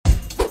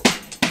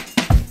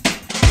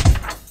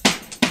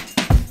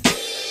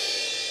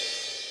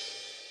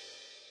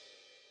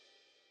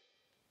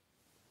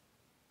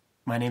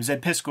My name's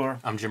Ed Piskor.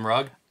 I'm Jim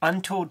Rugg.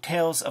 Untold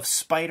Tales of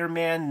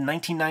Spider-Man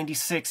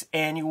 1996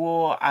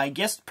 annual. I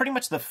guess pretty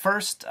much the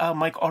first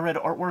Mike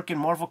Allred artwork in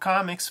Marvel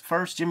Comics.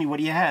 First, Jimmy, what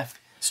do you have?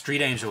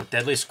 Street Angel,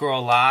 Deadliest Girl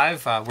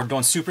Alive. We're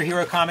doing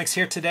superhero comics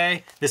here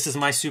today. This is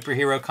my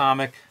superhero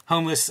comic,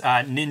 Homeless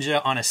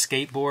Ninja on a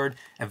Skateboard,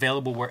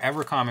 available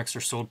wherever comics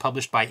are sold,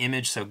 published by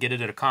Image, so get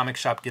it at a comic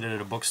shop, get it at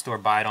a bookstore,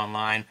 buy it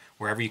online,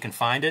 wherever you can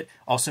find it.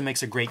 Also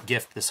makes a great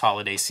gift this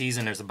holiday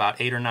season. There's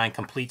about 8 or 9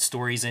 complete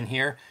stories in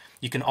here.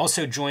 You can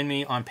also join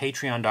me on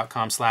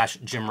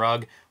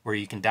patreon.com/JimRugg, where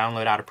you can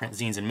download out-of-print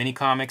zines and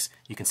mini-comics.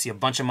 You can see a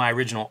bunch of my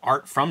original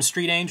art from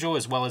Street Angel,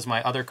 as well as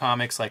my other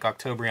comics like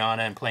Octobriana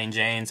and Plain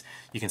Janes.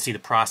 You can see the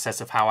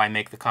process of how I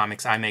make the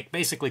comics I make,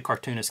 basically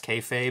Cartoonist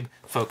Kayfabe,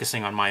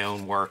 focusing on my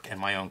own work and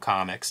my own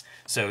comics.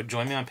 So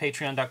join me on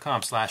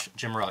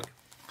patreon.com/JimRugg.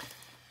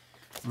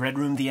 Red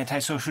Room, the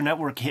Antisocial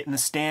Network, hitting the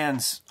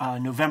stands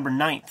November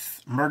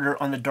 9th. Murder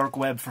on the Dark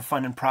Web for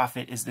Fun and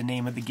Profit is the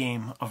name of the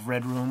game of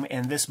Red Room.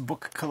 And this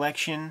book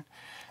collection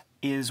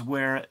is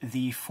where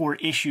the 4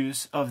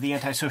 issues of the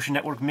Antisocial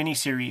Network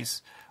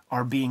miniseries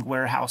are being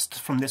warehoused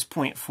from this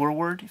point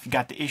forward. If you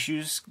got the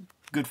issues,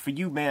 good for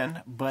you,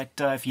 man. But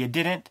if you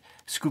didn't,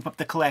 scoop up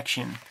the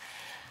collection.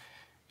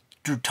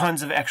 Drew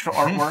tons of extra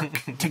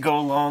artwork to go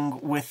along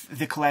with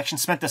the collection.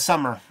 Spent the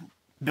summer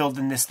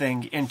building this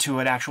thing into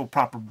an actual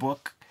proper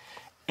book,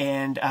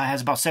 and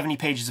has about 70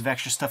 pages of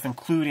extra stuff,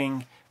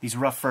 including these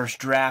rough first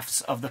drafts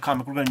of the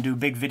comic. We're going to do a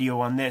big video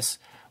on this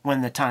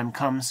when the time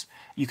comes.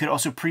 You can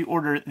also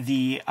pre-order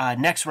the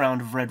next round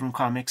of Red Room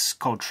comics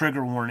called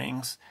Trigger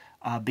Warnings,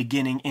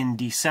 beginning in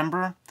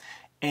December,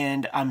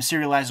 and I'm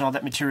serializing all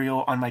that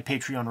material on my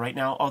Patreon right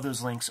now. All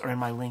those links are in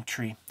my link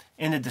tree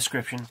in the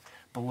description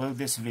below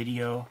this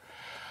video.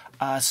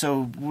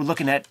 So we're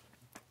looking at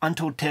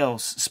Untold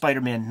Tales,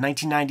 Spider-Man,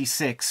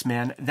 1996,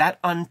 man. That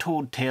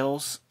Untold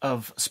Tales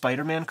of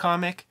Spider-Man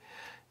comic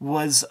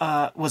was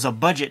a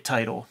budget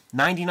title.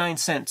 99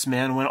 cents,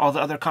 man, when all the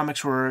other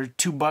comics were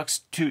 $2,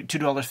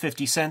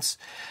 $2.50.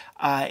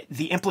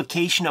 The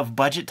implication of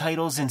budget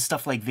titles in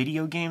stuff like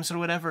video games or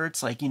whatever,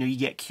 it's like, you know, you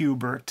get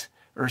Q*bert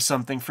or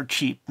something for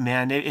cheap,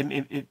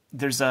 man.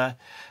 There's a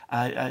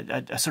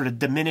sort of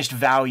diminished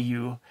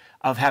value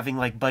of having,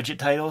 like, budget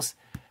titles.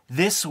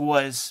 This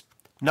was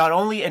not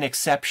only an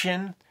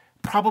exception,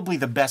 probably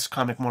the best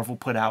comic Marvel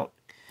put out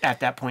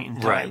at that point in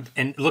time. Right.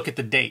 And look at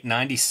the date,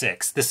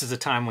 96. This is a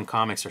time when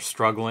comics are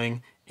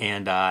struggling,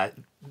 and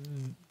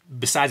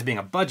besides being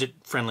a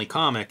budget-friendly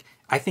comic,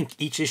 I think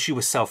each issue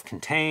was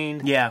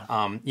self-contained. Yeah.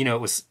 You know,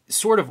 it was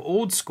sort of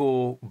old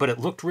school, but it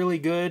looked really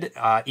good,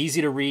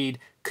 easy to read,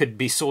 could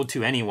be sold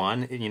to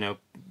anyone. You know,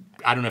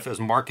 I don't know if it was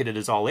marketed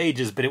as all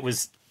ages, but it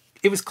was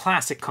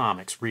classic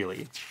comics,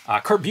 really.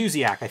 Kurt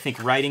Busiek, I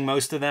think, writing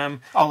most of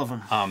them. All of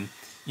them.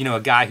 You know,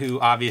 a guy who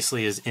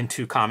obviously is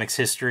into comics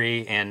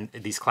history and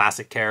these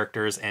classic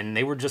characters, and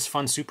they were just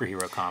fun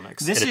superhero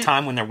comics at a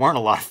time when there weren't a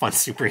lot of fun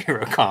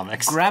superhero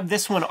comics. Grab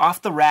this one off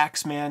the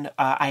racks, man.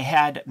 I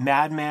had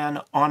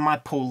Madman on my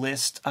pull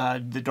list,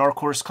 the Dark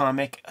Horse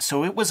comic,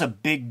 so it was a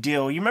big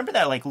deal. You remember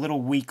that, like,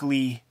 little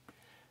weekly,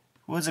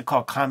 what was it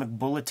called, Comic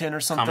Bulletin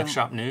or something? Comic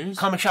Shop News?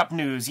 Comic Shop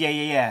News,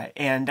 yeah.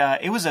 And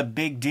it was a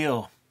big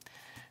deal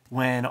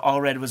when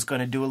Allred was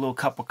going to do a little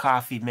cup of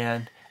coffee,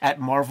 man,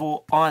 at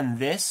Marvel on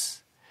this,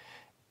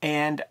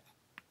 and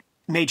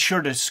made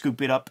sure to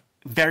scoop it up.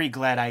 Very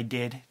glad I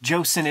did.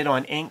 Joe Sinnott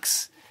on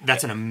inks.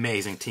 That's an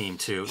amazing team,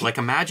 too. Like,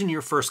 imagine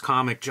your first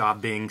comic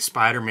job being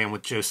Spider-Man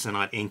with Joe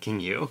Sinnott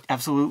inking you.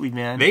 Absolutely,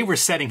 man. They were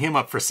setting him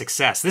up for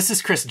success. This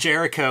is Chris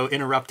Jericho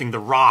interrupting The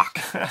Rock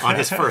on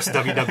his first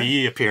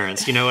WWE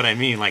appearance. You know what I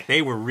mean? Like,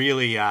 they were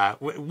really...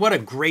 what a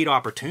great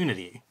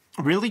opportunity.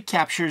 Really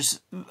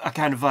captures a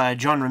kind of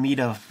John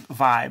Romita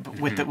vibe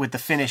with the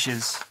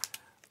finishes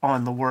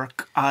on the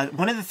work.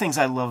 One of the things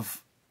I love...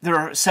 There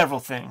are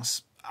several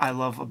things I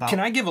love about... Can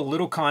I give a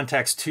little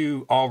context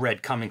to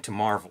Allred coming to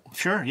Marvel?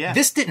 Sure, yeah.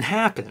 This didn't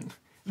happen.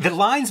 The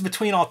lines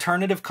between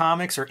alternative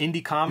comics or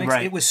indie comics,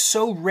 right. It was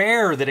so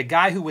rare that a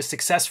guy who was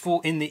successful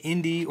in the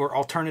indie or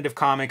alternative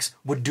comics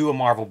would do a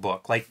Marvel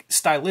book. Like,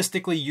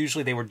 stylistically,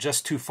 usually they were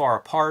just too far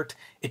apart.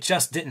 It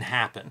just didn't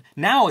happen.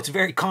 Now it's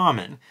very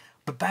common,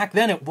 but back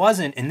then it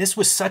wasn't, and this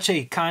was such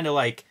a kind of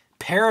like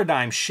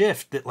paradigm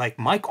shift that, like,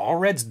 Mike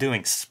Allred's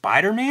doing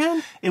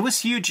Spider-Man? It was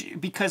huge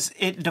because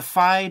it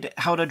defied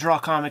how to draw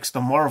comics the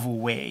Marvel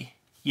way.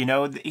 You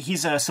know,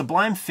 he's a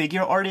sublime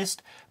figure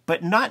artist,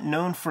 but not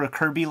known for a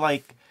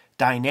Kirby-like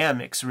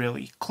dynamics,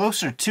 really.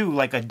 Closer to,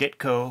 like, a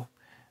Ditko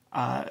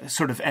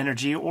sort of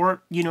energy,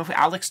 or, you know,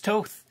 Alex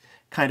Toth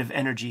kind of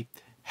energy.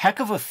 Heck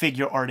of a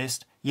figure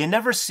artist. You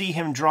never see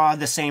him draw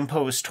the same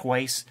pose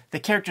twice. The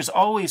character's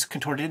always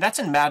contorted. That's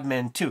in Mad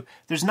Men, too.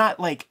 There's not,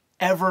 like,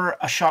 ever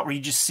a shot where you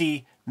just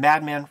see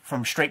Madman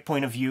from straight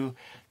point of view.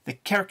 The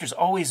character's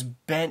always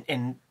bent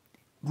and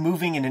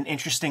moving in an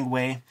interesting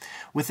way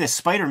with this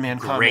Spider-Man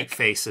comic. Great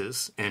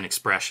faces and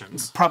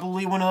expressions.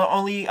 Probably one of the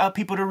only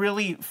people to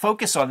really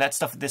focus on that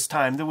stuff at this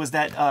time. There was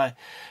that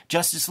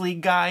Justice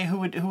League guy who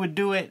would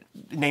do it.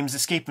 Name's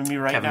escaping me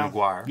right now. Kevin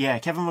Maguire. Yeah,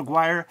 Kevin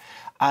Maguire.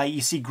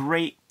 You see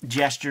great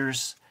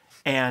gestures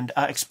and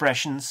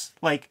expressions.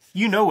 Like,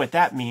 you know what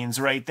that means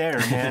right there,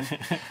 man.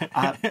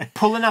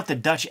 Pulling out the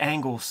Dutch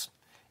angles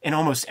in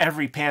almost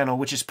every panel,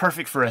 which is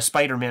perfect for a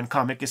Spider-Man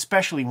comic,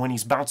 especially when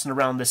he's bouncing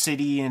around the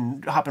city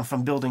and hopping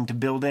from building to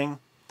building.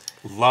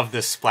 Love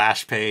this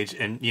splash page.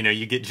 And, you know,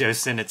 you get Joe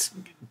Sinnott's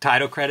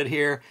title credit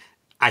here.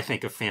 I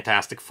think of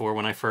Fantastic Four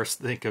when I first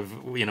think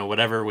of, you know,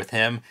 whatever with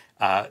him.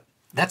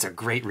 That's a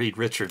great Reed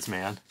Richards,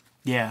 man.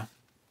 Yeah.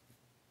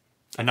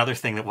 Another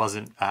thing that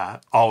wasn't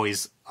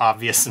always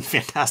obvious in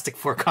Fantastic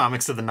Four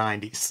comics of the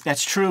 90s.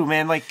 That's true,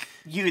 man. Like,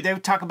 they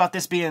would talk about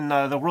this being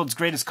the world's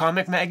greatest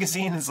comic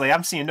magazine. It's like,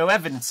 I'm seeing no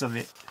evidence of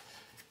it.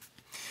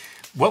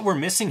 What we're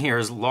missing here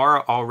is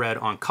Laura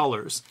Allred on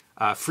colors.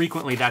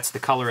 Frequently, that's the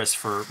colorist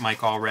for Mike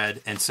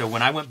Allred. And so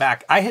when I went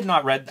back, I did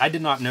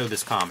not know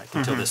this comic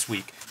until this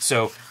week.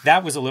 So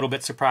that was a little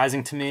bit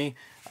surprising to me.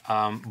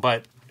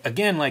 But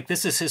again, like,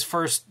 this is his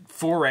first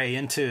foray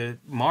into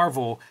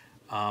Marvel.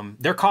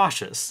 They're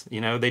cautious.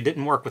 You know, they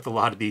didn't work with a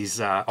lot of these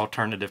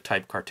alternative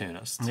type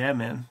cartoonists. Yeah,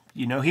 man.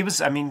 You know,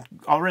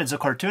 Allred's a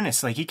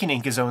cartoonist. Like, he can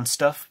ink his own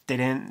stuff. They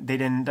didn't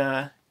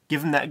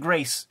give him that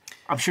grace.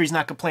 I'm sure he's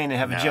not complaining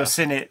having Joe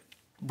Sinnott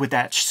with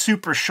that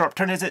super sharp,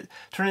 turn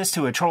this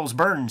to a Charles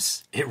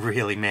Burns. It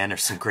really, man,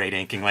 there's some great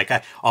inking. Like,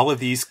 all of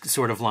these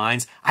sort of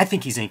lines, I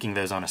think he's inking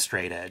those on a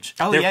straight edge.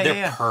 Oh,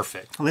 they're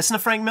perfect. Listen to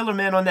Frank Miller,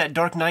 man, on that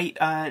Dark Knight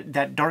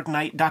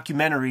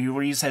documentary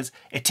where he says,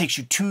 it takes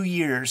you 2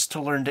 years to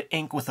learn to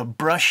ink with a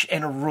brush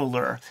and a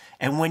ruler.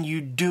 And when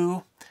you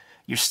do,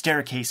 your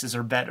staircases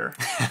are better.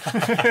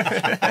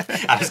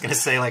 I was going to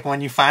say, like,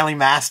 when you finally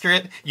master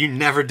it, you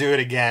never do it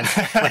again.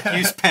 Like,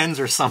 use pens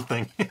or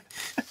something.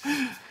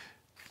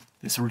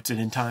 This rooted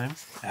in time.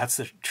 That's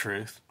the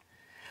truth.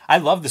 I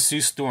love the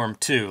Sue Storm,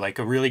 too. Like,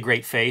 a really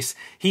great face.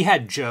 He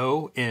had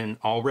Joe in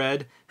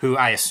Allred, who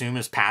I assume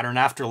is patterned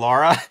after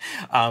Laura.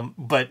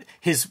 But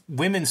his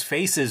women's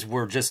faces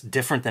were just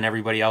different than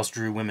everybody else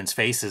drew women's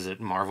faces at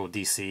Marvel,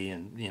 DC,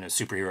 and, you know,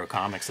 superhero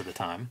comics at the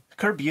time.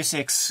 Kurt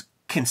Busiek's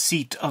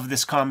conceit of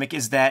this comic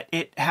is that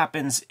it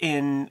happens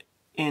in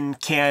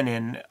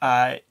canon,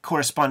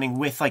 corresponding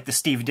with, like, the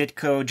Steve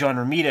Ditko, John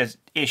Romita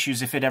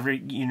issues, if it ever,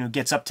 you know,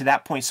 gets up to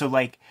that point. So,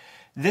 like,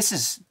 this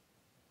is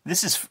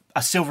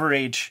a Silver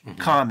Age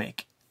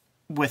comic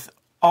with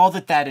all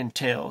that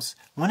entails.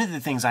 One of the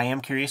things I am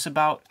curious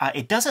about,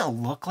 it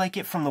doesn't look like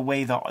it from the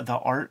way the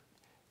art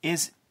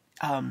is.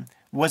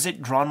 Was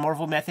it drawn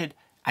Marvel method?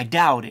 I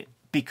doubt it,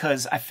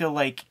 because I feel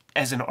like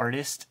as an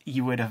artist,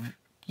 you would have,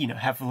 you know,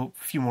 have a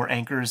few more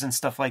anchors and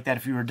stuff like that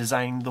if you were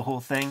designing the whole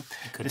thing.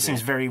 This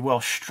seems very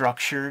well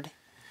structured.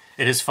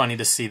 It is funny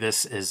to see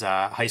this as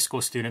high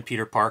school student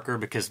Peter Parker,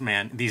 because,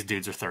 man, these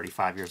dudes are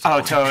 35 years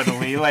old. Oh,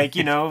 totally. Like,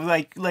 you know,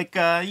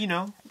 you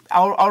know,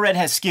 Allred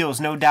has skills,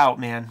 no doubt,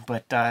 man.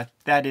 But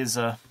that is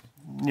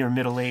near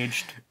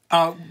middle-aged.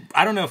 I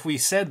don't know if we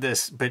said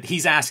this, but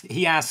he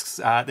asks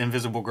the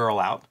Invisible Girl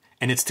out,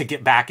 and it's to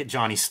get back at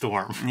Johnny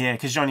Storm. Yeah,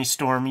 because Johnny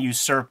Storm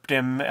usurped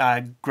him,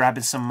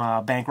 grabbing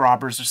some bank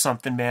robbers or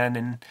something,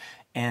 man,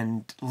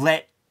 and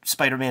let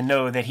Spider-Man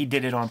know that he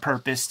did it on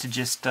purpose to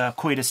just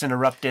coitus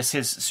interruptus,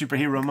 his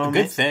superhero moment.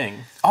 Good thing.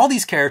 All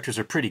these characters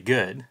are pretty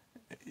good.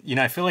 You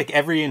know, I feel like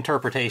every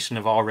interpretation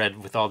of Allred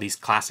with all these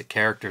classic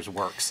characters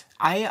works.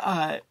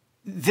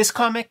 This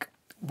comic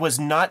was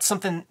not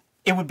something,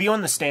 it would be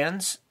on the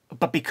stands,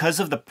 but because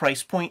of the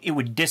price point, it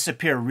would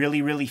disappear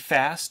really, really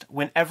fast.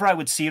 Whenever I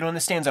would see it on the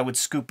stands, I would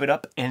scoop it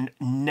up and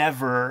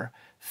never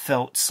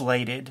felt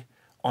slighted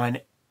on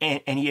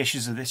any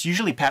issues of this.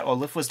 Usually Pat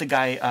Olive was the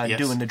guy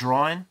doing the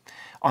drawing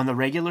on the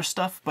regular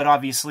stuff, but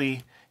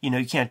obviously, you know,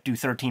 you can't do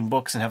 13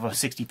 books and have a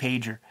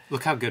 60-pager.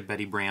 Look how good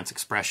Betty Brant's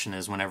expression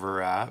is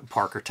whenever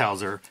Parker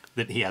tells her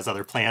that he has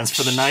other plans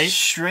for the night.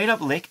 Straight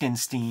up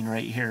Lichtenstein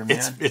right here,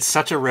 man. It's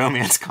such a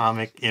romance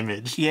comic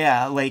image.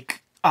 Yeah,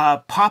 like,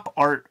 pop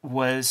art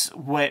was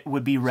what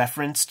would be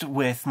referenced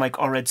with Mike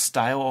Allred's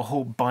style a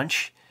whole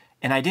bunch,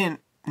 and I didn't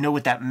know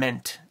what that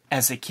meant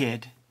as a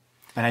kid,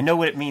 but I know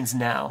what it means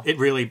now. It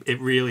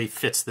really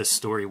fits this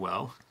story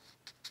well.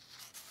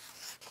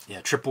 Yeah,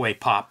 AAA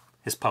Pop,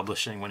 his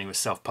publishing when he was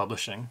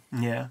self-publishing.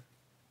 Yeah.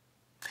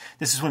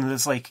 This is one of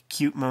those, like,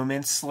 cute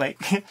moments, like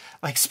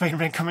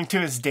Spider-Man coming to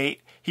his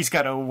date. He's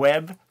got a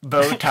web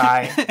bow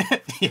tie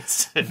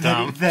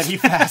that he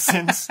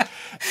fastens.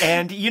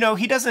 And, you know,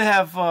 he doesn't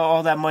have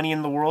all that money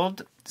in the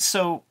world.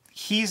 So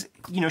she's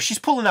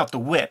pulling out the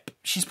whip.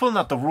 She's pulling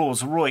out the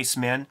Rolls Royce,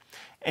 man.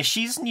 And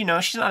she's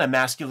not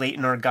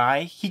emasculating our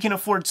guy. He can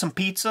afford some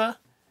pizza.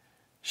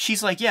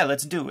 She's like, yeah,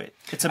 let's do it.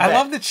 It's a bet. I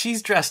love that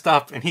she's dressed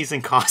up and he's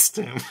in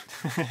costume.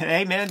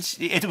 Hey, man,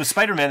 it was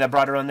Spider-Man that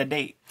brought her on the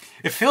date.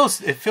 It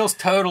feels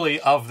totally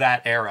of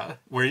that era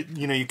where,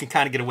 you know, you can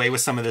kind of get away with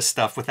some of this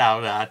stuff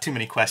without too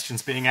many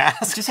questions being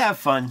asked. Just have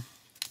fun.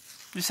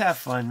 Just have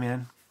fun,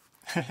 man.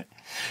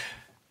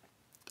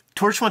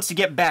 Torch wants to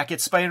get back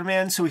at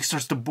Spider-Man, so he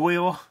starts to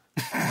boil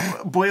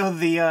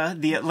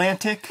the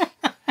Atlantic,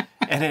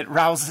 and it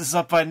rouses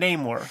up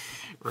Namor.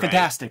 Right.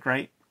 Fantastic,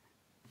 right?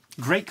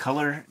 Great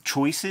color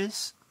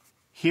choices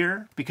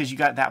here, because you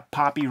got that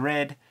poppy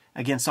red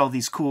against all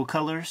these cool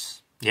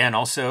colors. Yeah, and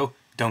also,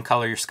 don't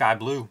color your sky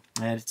blue.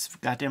 That's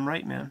goddamn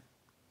right, man.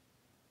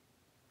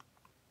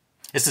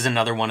 This is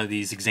another one of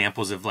these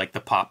examples of like the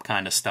pop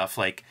kind of stuff,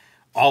 like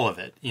all of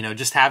it. You know,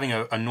 just having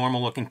a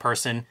normal looking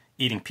person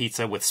eating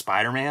pizza with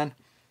Spider-Man,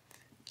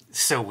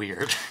 so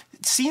weird.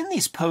 Seeing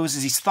these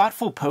poses, these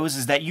thoughtful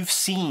poses that you've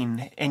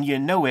seen and you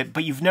know it,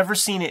 but you've never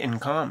seen it in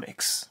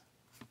comics.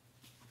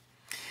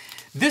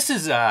 This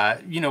is,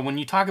 you know, when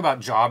you talk about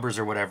jobbers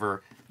or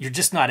whatever, you're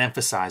just not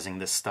emphasizing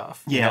this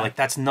stuff. Yeah. You know, like,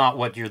 that's not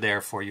what you're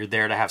there for. You're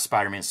there to have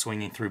Spider-Man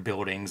swinging through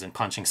buildings and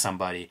punching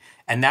somebody.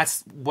 And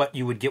that's what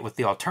you would get with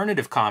the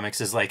alternative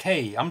comics is like,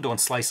 hey, I'm doing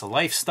slice of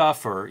life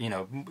stuff or, you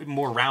know,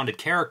 more rounded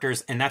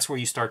characters. And that's where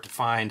you start to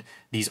find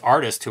these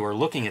artists who are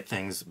looking at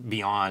things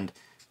beyond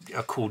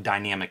a cool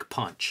dynamic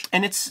punch.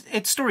 And it's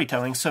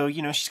storytelling. So,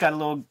 you know, she's got a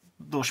little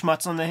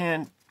schmutz on the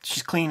hand.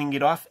 She's cleaning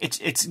it off. It's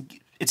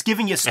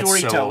giving you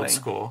storytelling. It's so old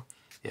school.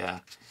 Yeah.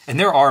 And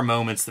there are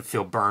moments that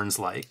feel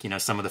Burns-like. You know,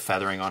 some of the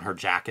feathering on her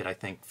jacket, I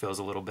think, feels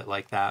a little bit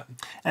like that.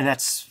 And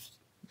that's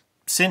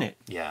Sinnott.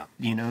 Yeah.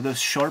 You know, those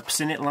sharp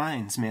Sinnott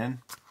lines, man.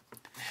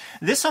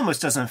 This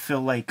almost doesn't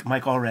feel like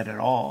Mike Allred at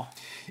all.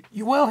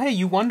 Well, hey,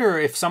 you wonder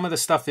if some of the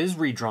stuff is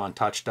redrawn,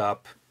 touched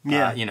up.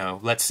 Yeah. You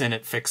know, let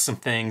Sinnott fix some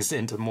things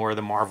into more of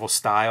the Marvel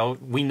style.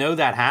 We know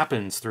that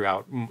happens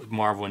throughout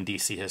Marvel and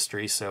DC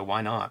history, so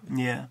why not?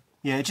 Yeah.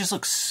 Yeah, it just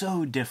looks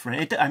so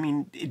different.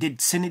 Did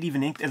Sinnott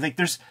even ink? Like,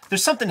 there's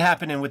something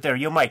happening with there.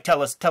 Yo, Mike,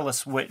 tell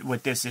us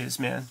what this is,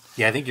 man.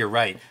 Yeah, I think you're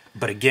right.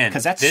 But again,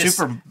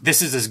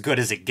 this is as good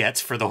as it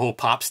gets for the whole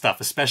pop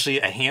stuff, especially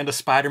a hand of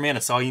Spider-Man.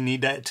 It's all you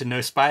need to know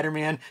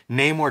Spider-Man.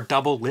 Namor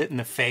double lit in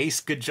the face.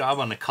 Good job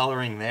on the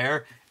coloring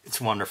there. It's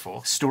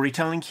wonderful.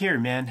 Storytelling here,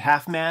 man.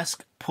 Half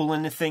mask,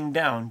 pulling the thing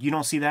down. You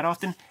don't see that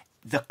often.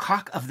 The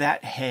cock of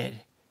that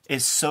head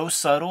is so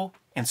subtle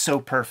and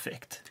so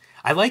perfect.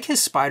 I like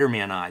his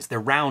Spider-Man eyes. They're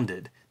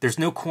rounded. There's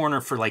no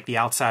corner for like the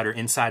outside or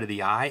inside of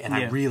the eye, and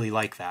I really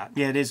like that.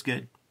 Yeah, it is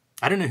good.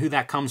 I don't know who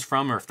that comes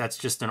from or if that's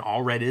just an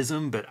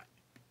Allredism, but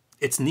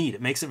it's neat.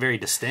 It makes it very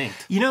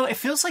distinct. You know, it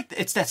feels like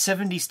it's that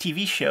 70s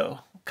TV show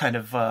kind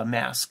of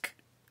mask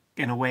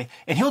in a way.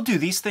 And he'll do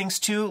these things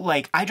too.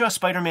 Like, I draw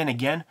Spider-Man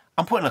again.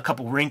 I'm putting a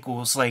couple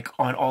wrinkles like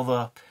on all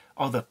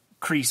the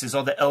creases,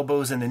 all the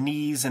elbows and the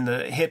knees and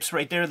the hips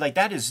right there. Like,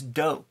 that is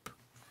dope.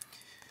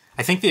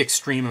 I think the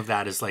extreme of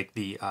that is like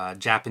the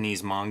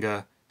Japanese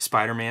manga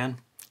Spider-Man.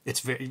 It's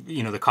very,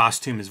 you know, the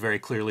costume is very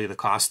clearly the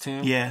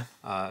costume. Yeah.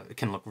 It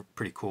can look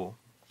pretty cool.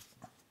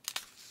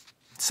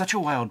 Such a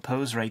wild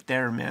pose right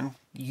there, man.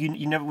 You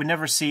would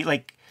never see,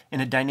 like, in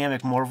a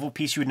dynamic Marvel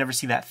piece, you would never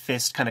see that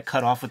fist kind of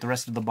cut off with the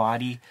rest of the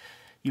body.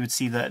 You would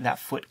see that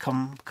foot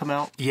come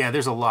out. Yeah,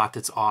 there's a lot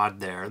that's odd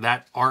there.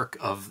 That arc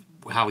of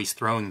how he's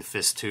throwing the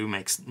fist too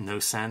makes no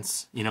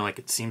sense. You know, like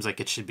it seems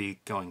like it should be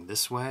going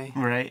this way.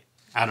 Right.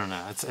 I don't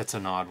know. It's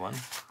an odd one.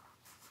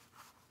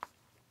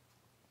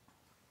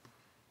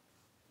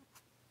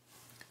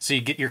 So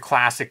you get your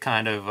classic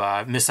kind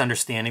of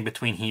misunderstanding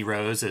between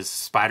heroes as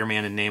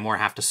Spider-Man and Namor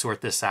have to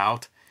sort this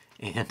out.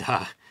 And,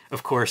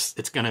 of course,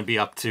 it's going to be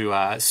up to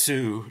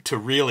Sue to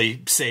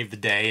really save the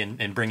day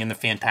and bring in the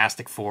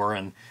Fantastic Four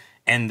and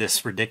end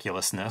this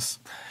ridiculousness.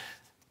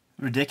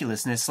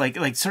 Ridiculousness.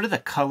 Like sort of the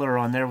color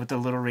on there with the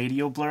little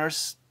radio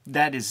blurs.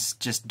 That is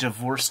just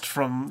divorced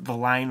from the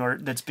line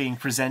art that's being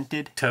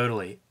presented.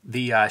 Totally.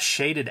 The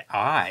shaded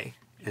eye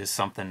is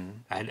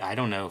something, I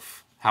don't know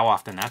how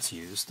often that's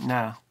used.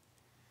 No.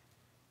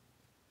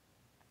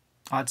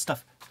 Odd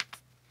stuff.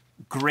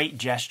 Great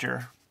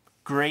gesture.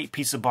 Great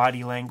piece of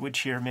body language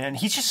here, man.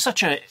 He's just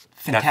such a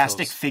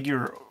fantastic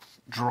figure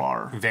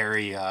drawer.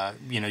 Very,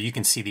 you know, you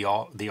can see the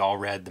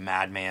Allred, the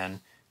Madman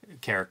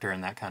character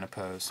in that kind of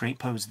pose. Great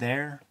pose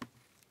there.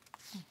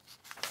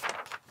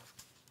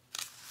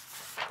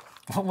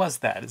 What was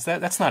that?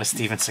 That's not a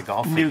Steven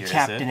Seagal figure, New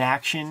Captain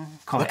Action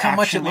called Look how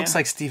much it Action looks Man.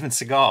 like Steven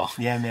Seagal.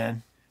 Yeah,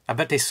 man. I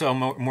bet they sell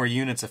more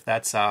units if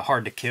that's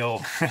hard to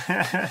kill.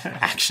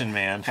 Action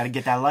Man. Gotta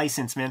get that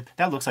license, man.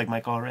 That looks like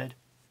Mike Allred.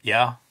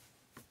 Yeah.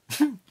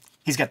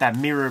 He's got that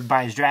mirrored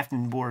by his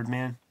drafting board,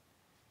 man.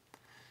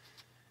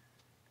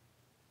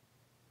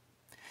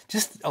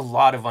 Just a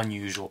lot of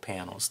unusual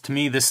panels. To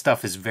me, this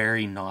stuff is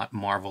very not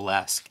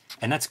Marvel-esque.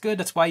 And that's good.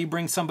 That's why you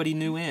bring somebody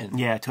new in.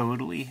 Yeah,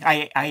 totally.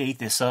 I ate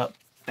this up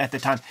at the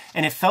time.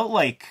 And it felt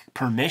like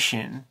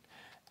permission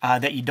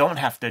that you don't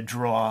have to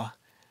draw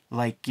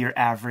like your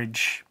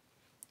average,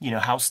 you know,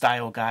 house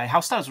style guy.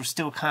 House styles were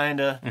still kind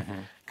of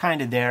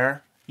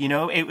there. You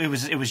know, it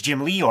was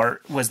Jim Lee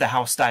art was the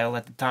house style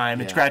at the time.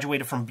 Yeah. It's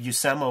graduated from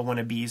Buscema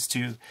wannabes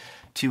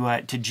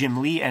to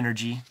Jim Lee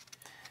energy.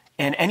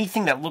 And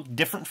anything that looked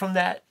different from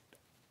that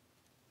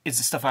is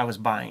the stuff I was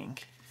buying.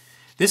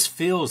 This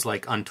feels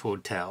like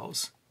Untold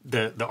Tales.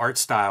 The art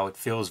style, it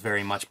feels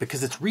very much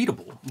because it's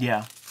readable.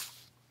 Yeah.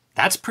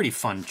 That's pretty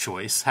fun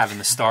choice, having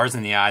the stars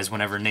in the eyes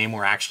whenever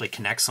Namor actually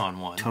connects on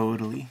one.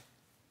 Totally.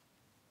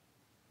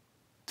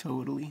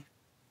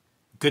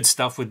 Good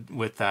stuff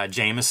with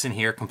Jameson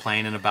here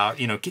complaining about,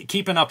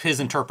 keeping up his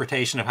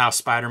interpretation of how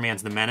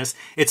Spider-Man's the menace.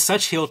 It's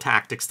such heel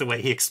tactics the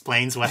way he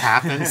explains what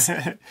happens.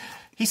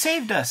 He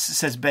saved us,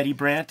 says Betty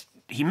Brant.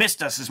 He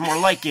missed us is more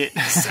like it.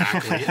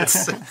 Exactly.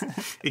 It's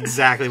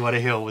exactly what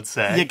a heel would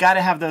say. You got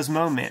to have those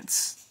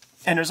moments.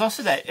 And there's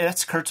also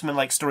that's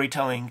Kurtzman-like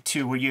storytelling,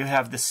 too, where you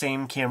have the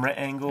same camera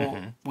angle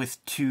with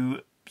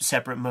two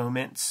separate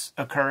moments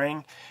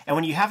occurring. And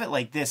when you have it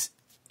like this,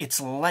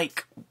 it's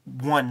like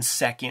 1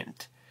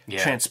 second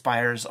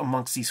transpires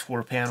amongst these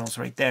 4 panels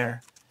right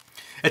there.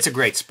 It's a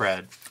great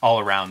spread all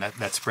around.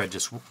 That spread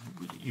just,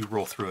 you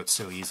roll through it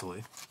so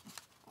easily.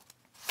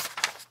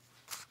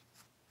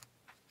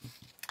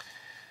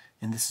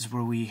 And this is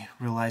where we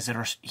realize that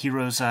our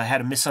heroes had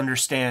a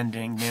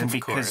misunderstanding, man,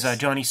 because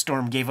Johnny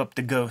Storm gave up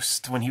the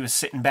ghost when he was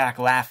sitting back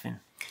laughing.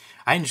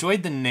 I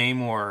enjoyed the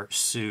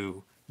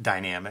Namor-Sue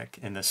dynamic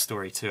in this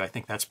story, too. I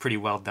think that's pretty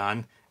well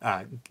done.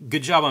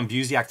 Good job on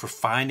Busiek for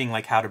finding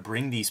how to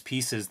bring these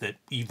pieces that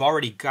you've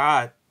already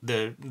got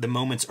the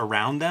moments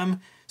around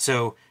them.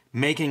 So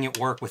making it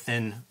work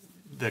within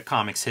the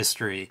comic's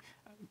history,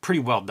 pretty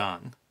well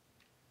done.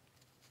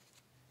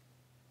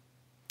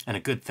 And a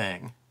good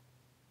thing.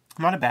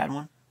 Not a bad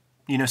one.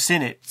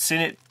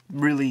 Sinnott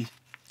really...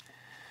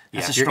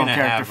 That's a if you're strong going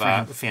to character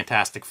have for him.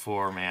 Fantastic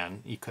Four,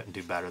 man, you couldn't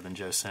do better than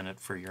Joe Sinnott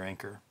for your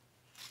anchor.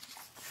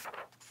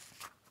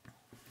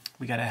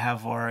 We got to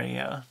have our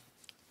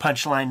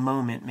punchline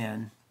moment,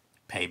 man.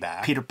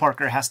 Payback. Peter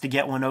Parker has to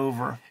get one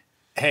over.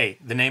 Hey,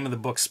 the name of the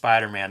book's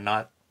Spider-Man,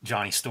 not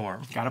Johnny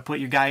Storm. Got to put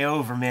your guy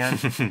over, man.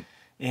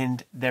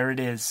 And there it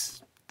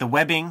is. The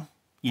webbing,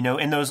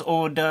 in those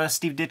old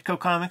Steve Ditko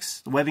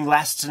comics, the webbing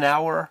lasts an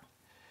hour.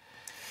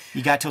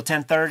 You got till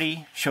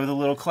 10:30, show the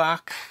little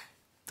clock,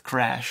 the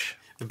crash.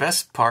 The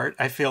best part,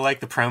 I feel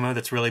like the promo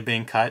that's really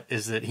being cut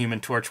is that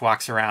Human Torch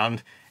walks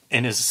around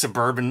in his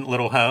suburban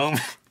little home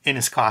in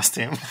his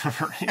costume.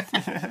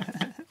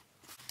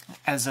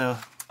 As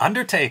a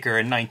Undertaker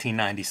in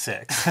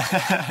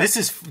 1996.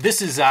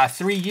 This is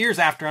 3 years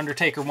after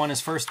Undertaker won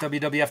his first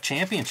WWF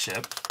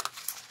Championship.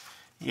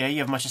 Yeah, you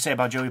have much to say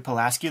about Joey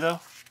Pulaski, though?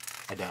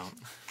 I don't.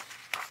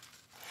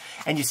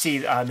 And you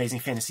see Amazing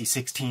Fantasy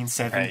 16,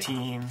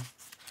 17. Right.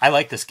 I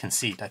like this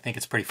conceit. I think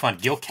it's pretty fun.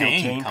 Gil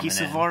Kane coming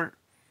piece in. of art.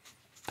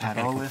 I'm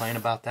going to complain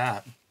about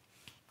that.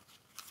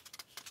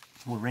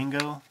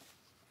 Waringo.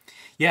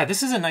 Yeah,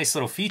 this is a nice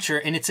little feature,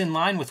 and it's in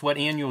line with what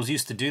annuals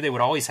used to do. They would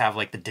always have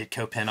the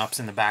Ditko pinups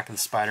in the back of the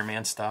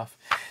Spider-Man stuff.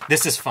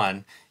 This is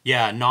fun.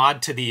 Yeah,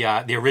 nod to the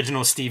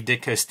original Steve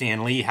Ditko,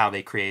 Stan Lee, how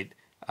they create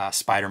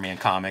Spider-Man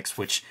comics,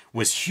 which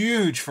was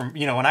huge. From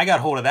when I got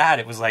hold of that,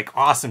 it was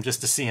awesome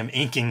just to see him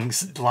inking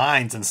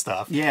lines and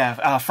stuff.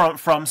 Yeah,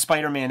 from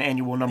Spider-Man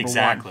Annual number 1.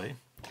 Exactly.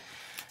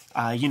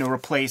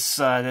 Replace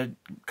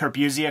Kurt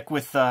Busiek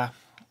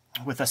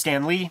with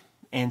Stan Lee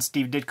and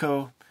Steve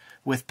Ditko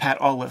with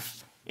Pat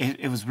Olive.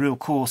 It was real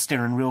cool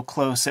staring real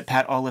close at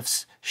Pat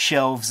Olive's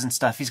shelves and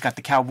stuff. He's got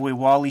the Cowboy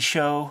Wally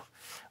show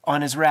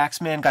on his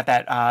racks, man. Got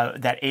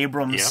that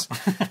Abrams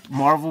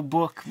Marvel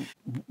book.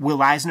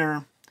 Will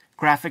Eisner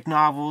graphic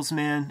novels,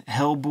 man.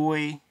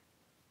 Hellboy.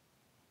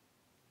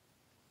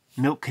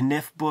 Milt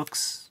Kniff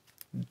books.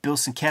 Bill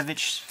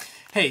Sienkiewicz.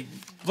 Hey,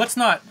 let's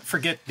not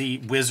forget the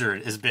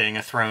Wizard as being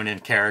a thrown-in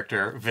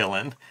character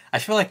villain. I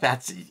feel like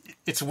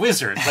it's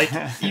Wizard.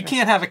 You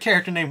can't have a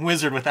character named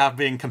Wizard without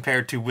being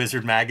compared to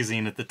Wizard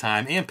magazine at the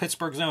time. And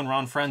Pittsburgh's own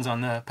Ron Friends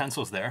on the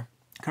pencils there.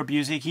 Kurt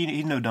Busiek,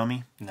 he's no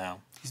dummy.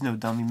 No. He's no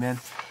dummy, man.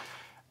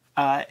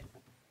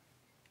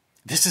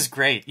 This is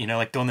great, doing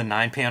the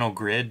 9-panel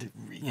grid,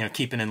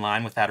 keeping in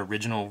line with that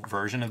original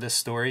version of this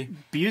story.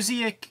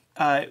 Busiek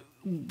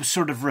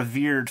sort of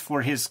revered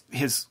for his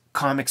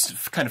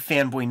comics kind of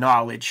fanboy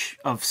knowledge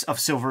of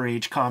Silver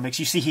Age comics.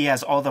 You see he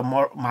has all the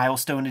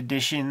milestone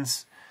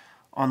editions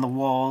on the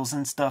walls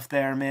and stuff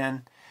there,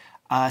 man.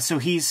 So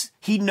he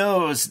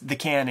knows the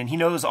canon. He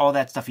knows all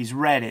that stuff. He's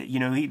read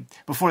it.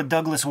 Before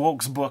Douglas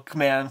Wolk's book,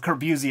 man, Kurt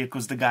Busiek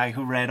was the guy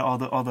who read all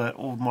the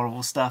old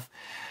Marvel stuff.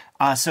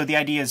 So the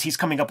idea is he's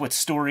coming up with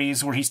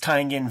stories where he's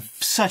tying in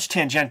such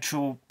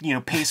tangential,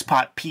 Paste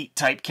Pot Pete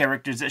type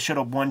characters that showed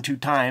up 1-2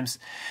 times.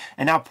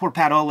 And now poor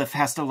Pat Olive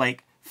has to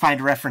find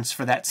a reference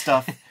for that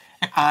stuff.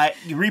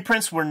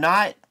 Reprints were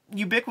not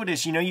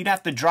ubiquitous. You'd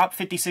have to drop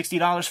 $50,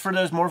 $60 for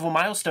those Marvel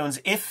milestones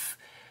if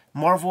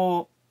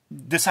Marvel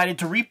decided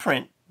to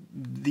reprint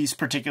these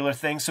particular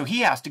things. So he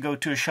has to go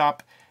to a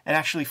shop and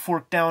actually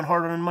fork down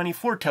hard-earned money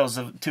for Tales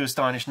to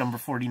Astonish number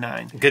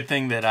 49. Good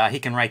thing that he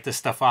can write this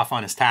stuff off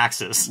on his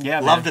taxes. Yeah,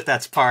 Love that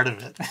that's part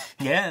of it.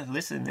 Yeah,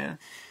 listen, man.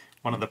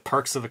 One of the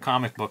perks of the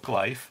comic book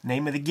life.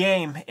 Name of the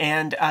game.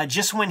 And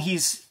just when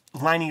he's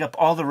lining up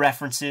all the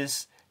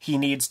references he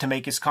needs to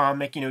make his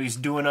comic, he's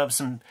doing up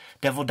some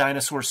Devil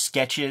Dinosaur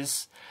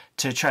sketches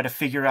to try to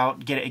figure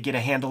out, get a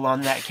handle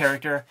on that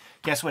character.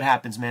 Guess what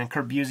happens, man?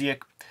 Kurt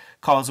Busiek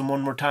calls him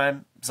one more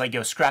time. It's like,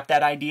 yo, scrap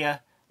that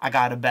idea. I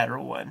got a better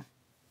one.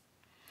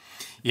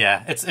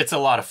 Yeah, it's a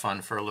lot of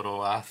fun for a little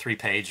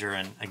 3-pager,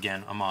 and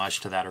again, homage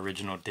to that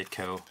original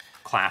Ditko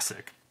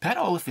classic. Pat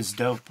Olive is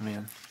dope,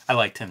 man. I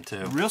liked him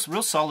too. Real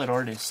solid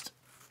artist.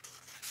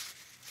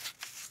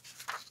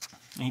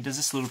 And he does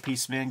this little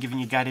piece, man, giving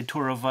you a guided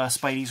tour of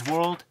Spidey's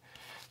world.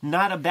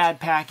 Not a bad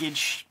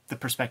package. The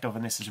perspective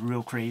on this is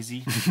real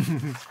crazy.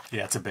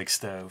 Yeah, it's a big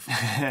stove.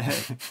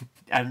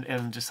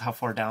 and just how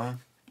far down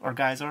our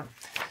guys are.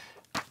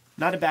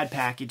 Not a bad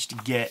package to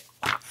get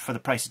for the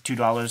price of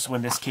 $2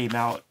 when this came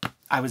out.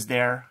 I was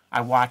there.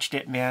 I watched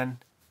it, man.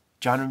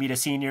 John Romita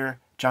Sr.,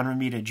 John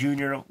Romita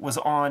Jr. was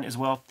on as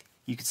well.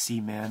 You could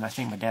see, man, I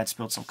think my dad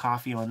spilled some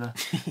coffee on the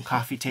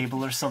coffee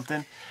table or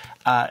something.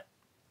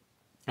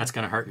 That's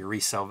going to hurt your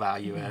resale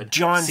value, Ed.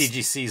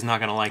 CGC's not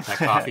going to like that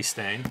coffee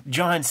stain.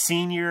 John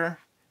Sr.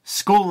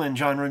 schooling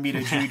John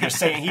Romita Jr.,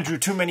 saying he drew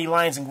too many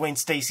lines in Gwen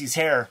Stacy's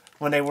hair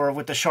when they were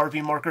with the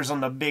Sharpie markers on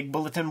the big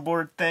bulletin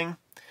board thing.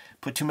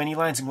 Put too many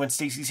lines in Gwen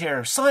Stacy's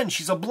hair. Son,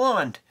 she's a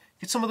blonde.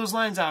 Get some of those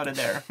lines out of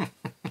there.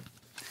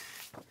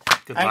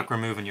 Good luck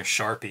removing your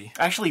Sharpie.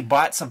 I actually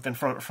bought something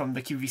from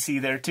the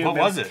QVC there too. What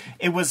was it?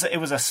 It was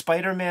a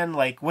Spider-Man,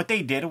 like, what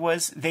they did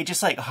was they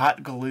just like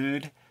hot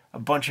glued a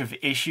bunch of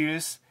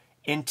issues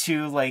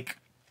into like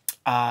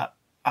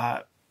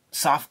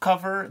soft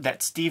cover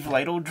that Steve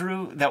Lytle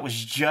drew that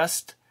was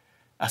just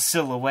a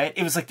silhouette.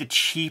 It was like the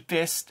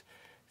cheapest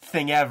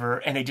thing ever,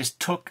 and they just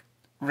took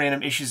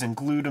random issues and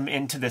glued them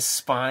into the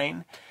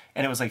spine,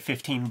 and it was like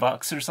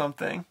 $15 or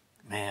something.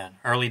 Man,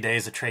 early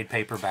days of trade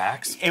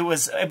paperbacks. It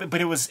was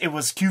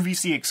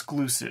QVC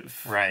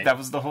exclusive. Right. That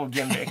was the whole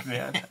gimmick,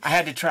 man. I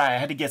had to try. I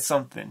had to get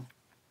something.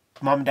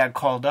 Mom and Dad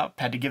called up,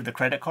 had to give the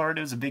credit card.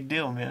 It was a big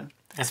deal, man.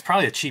 It's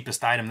probably the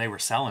cheapest item they were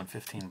selling,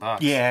 $15.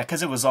 Yeah,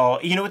 because it was all...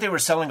 You know what they were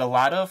selling a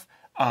lot of?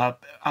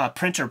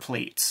 Printer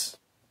plates.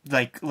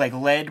 Like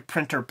lead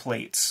printer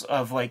plates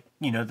of, like,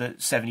 you know, the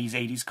 70s,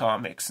 80s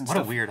comics and stuff.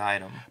 What a weird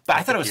item. But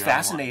I thought it was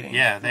fascinating.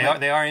 Yeah,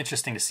 they are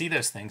interesting to see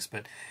those things,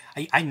 but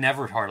I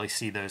never hardly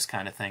see those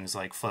kind of things,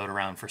 like, float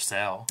around for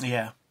sale.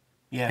 Yeah.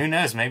 Yeah. Who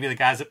knows? Maybe the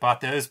guys that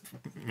bought those,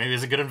 maybe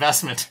it's a good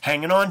investment.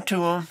 Hanging on to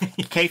them.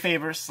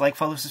 Kayfabers, like,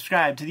 follow,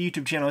 subscribe to the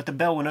YouTube channel. Hit the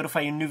bell. We'll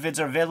notify you new vids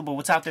are available.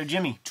 What's out there,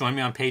 Jimmy? Join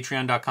me on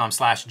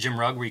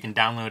patreon.com/JimRugg, where you can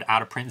download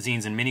out-of-print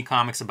zines and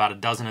mini-comics. About a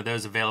dozen of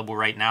those available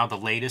right now. The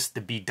latest,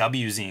 the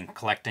BW zine,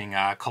 collecting,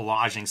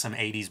 collaging some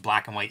 80s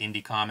black and white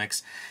indie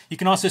comics. You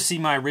can also see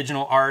my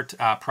original art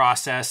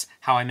process,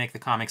 how I make the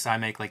comics I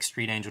make, like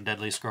Street Angel,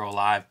 Deadliest Girl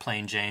Alive,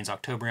 Plain Jane's,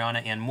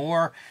 Octobriana, and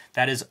more.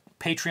 That is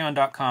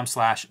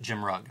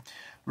patreon.com/JimRugg.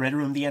 Red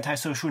Room, the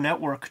Antisocial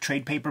Network,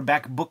 trade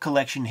paperback book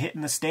collection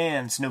hitting the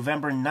stands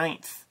November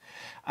 9th.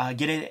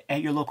 Get it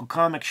at your local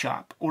comic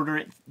shop. Order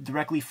it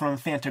directly from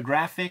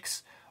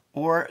Fantagraphics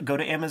or go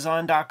to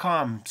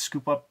Amazon.com.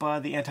 Scoop up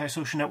the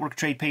Antisocial Network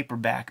trade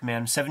paperback,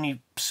 man.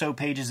 70 so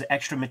pages of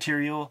extra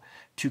material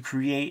to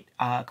create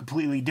a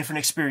completely different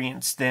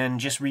experience than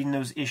just reading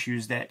those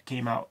issues that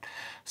came out.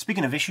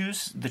 Speaking of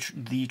issues,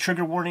 the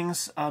Trigger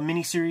Warnings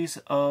miniseries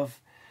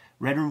of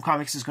Red Room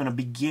Comics is going to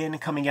begin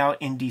coming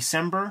out in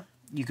December.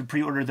 You could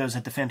pre-order those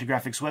at the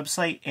Fantagraphics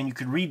website, and you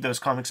could read those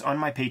comics on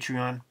my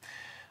Patreon.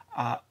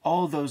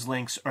 All of those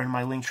links are in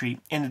my link tree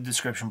in the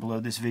description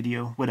below this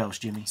video. What else,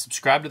 Jimmy?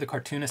 Subscribe to the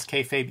Cartoonist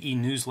Kayfabe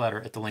e-newsletter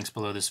at the links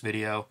below this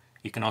video.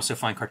 You can also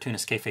find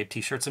Cartoonist Kayfabe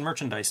t-shirts and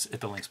merchandise at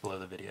the links below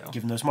the video.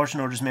 Give them those marching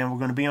orders, man. We're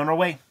going to be on our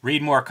way.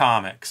 Read more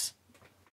comics.